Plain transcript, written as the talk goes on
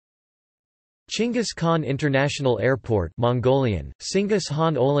Chinggis Khaan International Airport Mongolian, Chinggis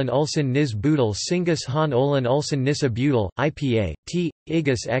Khaan Olan Ulsan Nis Budal Chinggis Khaan Olan Ulsan Nisa Budal, IPA, T.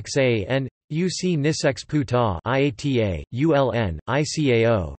 Igis XAN, UC Nisex Puta IATA, ULN,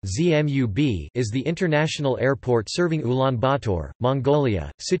 ICAO, ZMUB is the international airport serving Ulaanbaatar, Mongolia,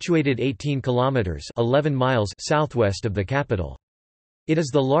 situated 18 kilometers (11 miles) southwest of the capital. It is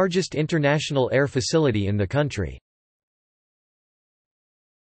the largest international air facility in the country.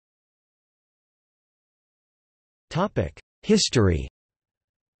 History.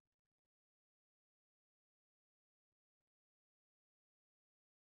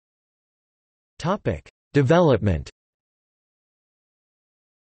 Development.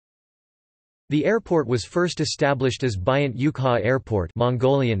 The airport was first established as Bayant Ukha Airport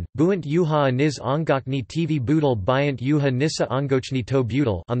Mongolian, Buant Uha Niz Ongokni TV Budal Bayant Uha Nisa Ongochni To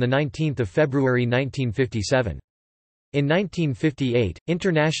Budal on 19 February 1957. In 1958,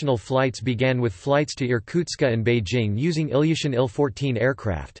 international flights began with flights to Irkutsk and Beijing using Ilyushin Il-14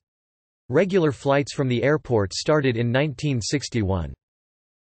 aircraft. Regular flights from the airport started in 1961.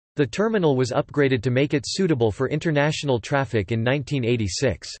 The terminal was upgraded to make it suitable for international traffic in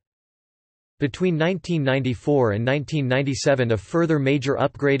 1986. Between 1994 and 1997 a further major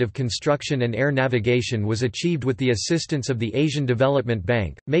upgrade of construction and air navigation was achieved with the assistance of the Asian Development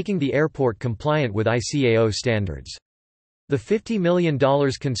Bank, making the airport compliant with ICAO standards. The $50 million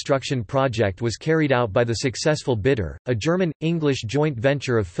construction project was carried out by the successful bidder, a German-English joint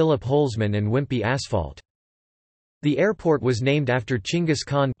venture of Philip Holzmann and Wimpy Asphalt. The airport was named after Chinggis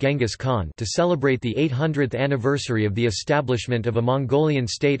Khan, Genghis Khan to celebrate the 800th anniversary of the establishment of a Mongolian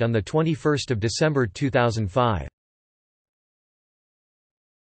state on 21 December 2005.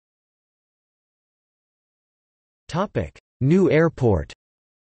 New airport.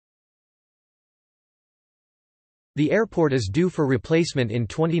 The airport is due for replacement in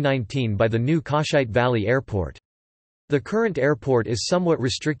 2019 by the new Kashite Valley Airport. The current airport is somewhat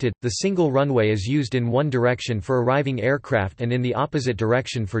restricted, the single runway is used in one direction for arriving aircraft and in the opposite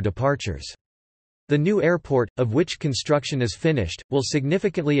direction for departures. The new airport, of which construction is finished, will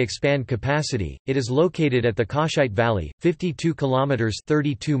significantly expand capacity. It is located at the Kashite Valley, 52 kilometers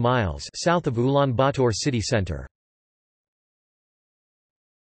 (32 miles) south of Ulaanbaatar city center.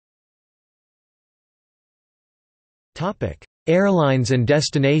 Airlines and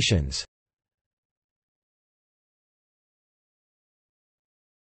destinations.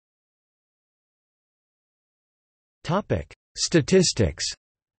 Statistics.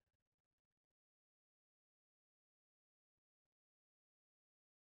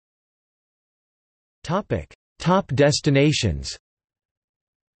 Top destinations.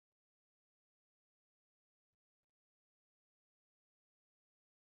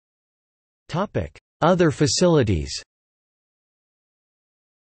 Other facilities.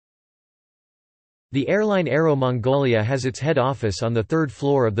 The airline Aero Mongolia has its head office on the third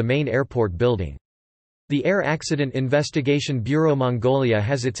floor of the main airport building. The Air Accident Investigation Bureau Mongolia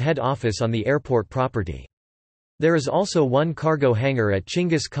has its head office on the airport property. There is also one cargo hangar at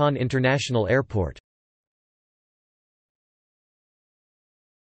Chinggis Khaan International Airport.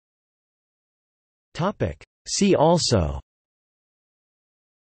 See also: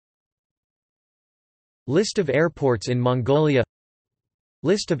 List of airports in Mongolia,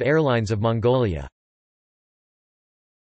 List of airlines of Mongolia.